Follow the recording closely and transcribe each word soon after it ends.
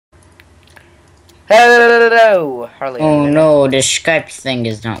Hello, Harley. Oh no, the Skype thing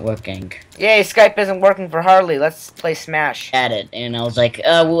is not working. Yay, Skype isn't working for Harley. Let's play Smash. At it, and I was like,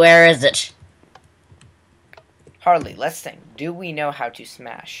 where is it? Harley, let's think. Do we know how to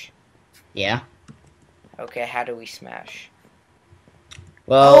smash? Yeah. Okay, how do we smash?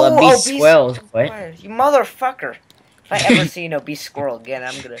 Well, a beast squirrel. What? You motherfucker. If I ever see an obese squirrel again,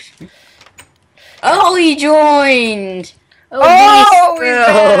 I'm gonna... Oh, he joined!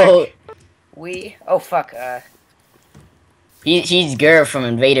 Oh, Oh, fuck, He's Gur from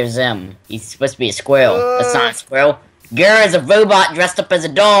Invader Zim. He's supposed to be a squirrel. That's not a squirrel. Gur is a robot dressed up as a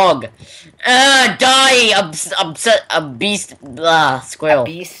dog. Die! A beast. Squirrel. A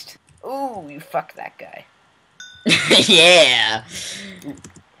beast? Ooh, you fuck that guy. Yeah.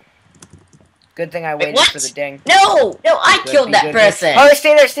 Good thing I waited for the ding. No! No, I killed that person! Oh,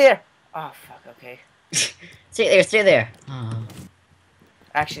 stay there, stay there! Oh, fuck, okay. Stay there. Oh.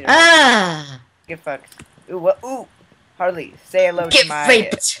 Actually, Ah! Get fucked. Ooh, what? Ooh! Harley, say hello to my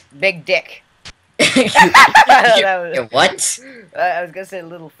big dick. What? I was gonna say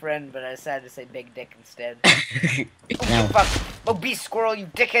little friend, but I decided to say big dick instead. No. Fuck! Obese squirrel, you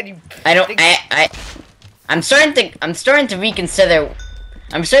dickhead! You. I'm starting to reconsider.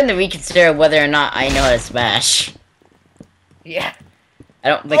 I'm starting to reconsider whether or not I know how to smash. Yeah. I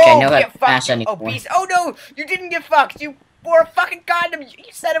don't think I know how to smash anymore. Obese! Oh no! You didn't get fucked! You wore a fucking condom!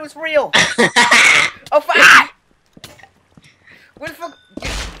 You said it was real! Oh fuck! What the fuck?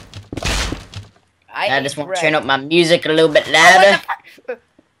 I just want to turn up my music a little bit louder.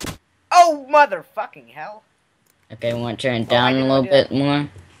 Oh, motherfucking hell. Okay, I want to turn it down a little bit more.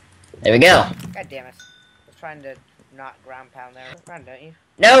 There we go. God damn it. I was trying to not ground pound there. Run, don't you?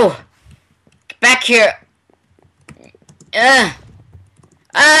 No! Get back here!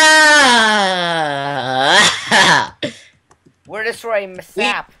 We're destroying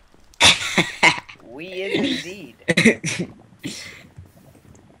Masap. We is indeed.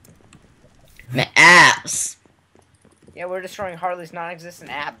 My abs. Yeah, we're destroying Harley's non-existent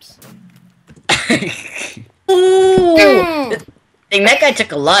abs. Ooh! Dang, that guy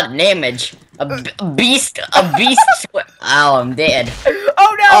took a lot of damage. A beast. Oh, I'm dead.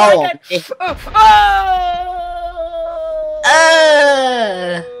 Oh no!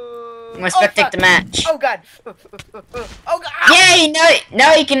 I'm gonna spectate the match. Oh god! Oh god! Yay!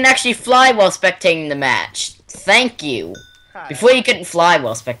 Now you can actually fly while spectating the match. Thank you. Before you couldn't fly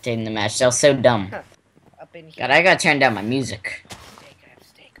while spectating the match. That was so dumb. Up in here. God, I gotta turn down my music.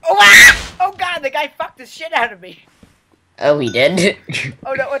 Steak. Oh, ah! Oh god, the guy fucked the shit out of me. Oh, he did?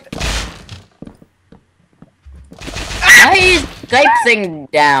 Oh no, what the... Why is Skype thing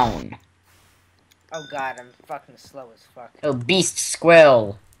down? Oh god, I'm fucking slow as fuck. Oh, beast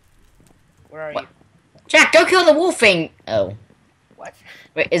squirrel. Where are you? Jack, don't kill the wolfing! Oh. What?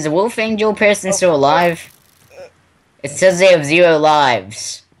 Wait, is the wolf angel person still alive? It says they have 0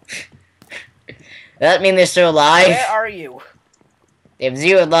 lives. Does that mean they're still alive? Where are you? They have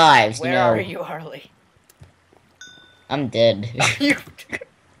 0 lives, Where no. are you, Harley? I'm dead. When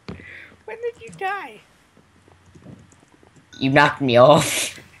did you die? You knocked me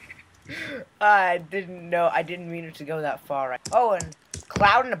off. I didn't know. I didn't mean it to go that far. Oh, and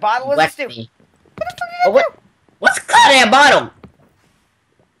cloud in a bottle. What's this do? What the fuck did you do? What's cloud in a bottle?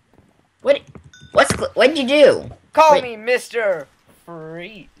 What'd you do? Call me Mr.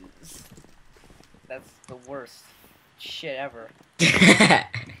 Freeze. That's the worst shit ever.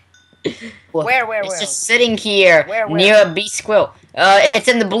 Where? It's just sitting here near a beast squirrel. It's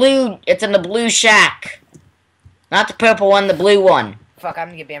in the blue shack. Not the purple one, the blue one. Fuck, I'm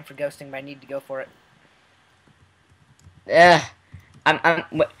gonna get banned for ghosting, but I need to go for it. I'm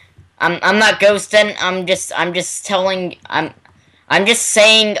not ghosting. I'm just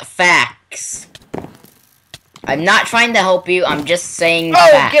saying facts. I'm not trying to help you. I'm just saying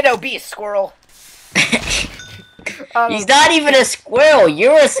facts. Get obese, squirrel. He's not even a squirrel.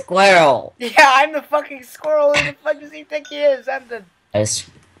 You're a squirrel. Yeah, I'm the fucking squirrel. Who the fuck does he think he is? I'm the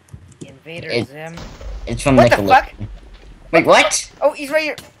Invader Zim. It's from What the fuck? Wait, what? Oh, he's right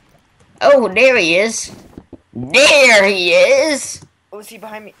here. Oh, there he is. There he is. Oh, is he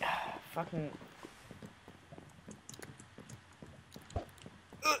behind me? Fucking.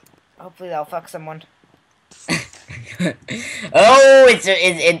 Hopefully that'll fuck someone. Oh,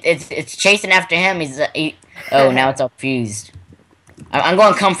 it's chasing after him. Oh, now it's all fused. I'm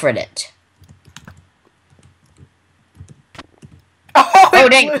going to comfort it. Oh,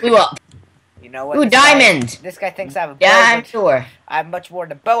 dang, blew up. You know what? Ooh, diamond. This guy thinks I have a bow. Yeah, I'm sure. I have much more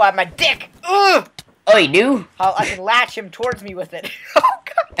than a bow. I have my dick. Ugh! Oh, you do? I can latch him towards me with it. Oh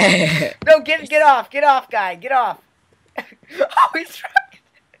god! No, get off, guy, get off. Oh, he's trying.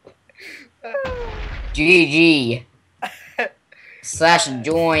 GG. /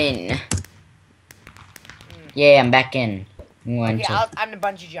 join. Yeah, I'm back in. Okay, I'm the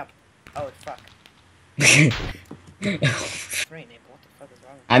bungee jump. Oh, fuck. Brain name, what the fuck is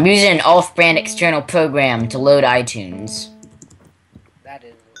wrong with I'm using an off-brand external program to load iTunes. that?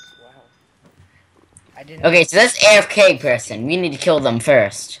 Is wow. I didn't. Okay, so that's AFK person. We need to kill them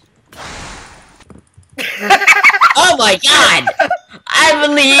first. Oh my god! I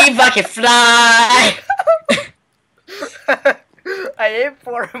believe I can fly! I aimed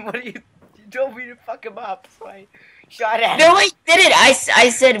for him when you told me to fuck him up, so I shot at him. No, I didn't! I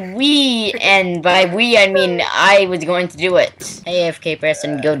said we, and by we I mean I was going to do it. AFK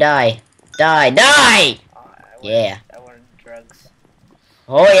person, go die. Die! Yeah. I wanted drugs.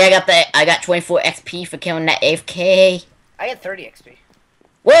 Oh yeah, I got 24 XP for killing that AFK. I got 30 XP.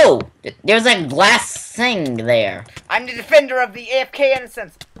 Whoa! There's a glass thing there. I'm the defender of the AFK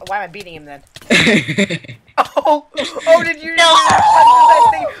innocence. Oh, why am I beating him then? Oh, did you? No!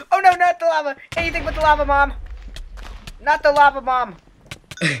 Oh no, not the lava. Anything but the lava, mom. Not the lava, mom.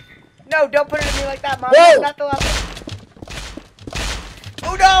 No, don't put it in me like that, mom. Whoa! Not the lava.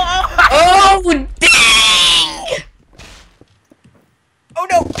 Oh no! Oh, dang! Oh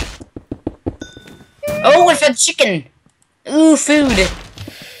no! Oh, it's a chicken. Ooh, food.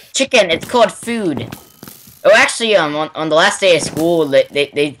 Chicken. It's called food. Oh, actually, on the last day of school,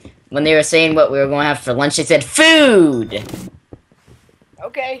 they when they were saying what we were going to have for lunch, they said food.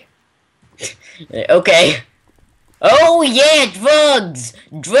 Okay. Okay. Oh yeah, drugs,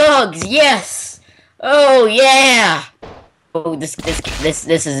 yes. Oh yeah. Oh, this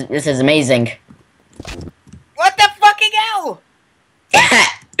is amazing. What the fucking hell?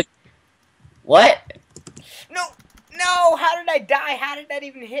 What? No, how did I die? How did that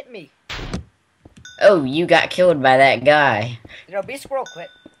even hit me? Oh, you got killed by that guy. Did Obese Squirrel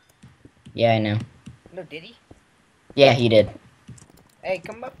quit? Yeah, I know. No, did he? Yeah, he did. Hey,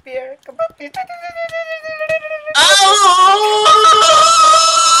 come up here. Come up here. Oh!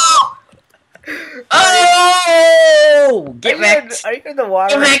 Oh! Get back! Are you in the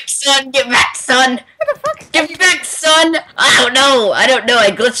water? Get back, son! Get back, son! What the fuck? Get back, son! I don't know.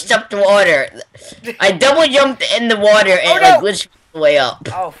 I glitched up the water. I double jumped in the water and I glitched the way up.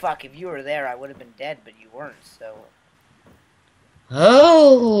 Oh fuck! If you were there, I would have been dead, but you weren't. So.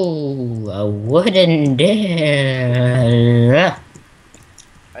 Oh, a wooden dare.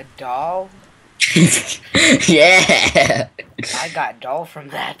 A doll? Yeah. I got doll from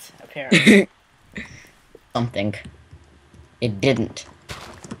that, apparently. Something. It didn't.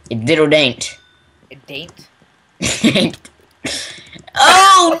 It diddle-dain't. It dain't?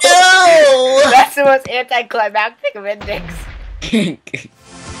 Oh no! That's the most anticlimactic of endings.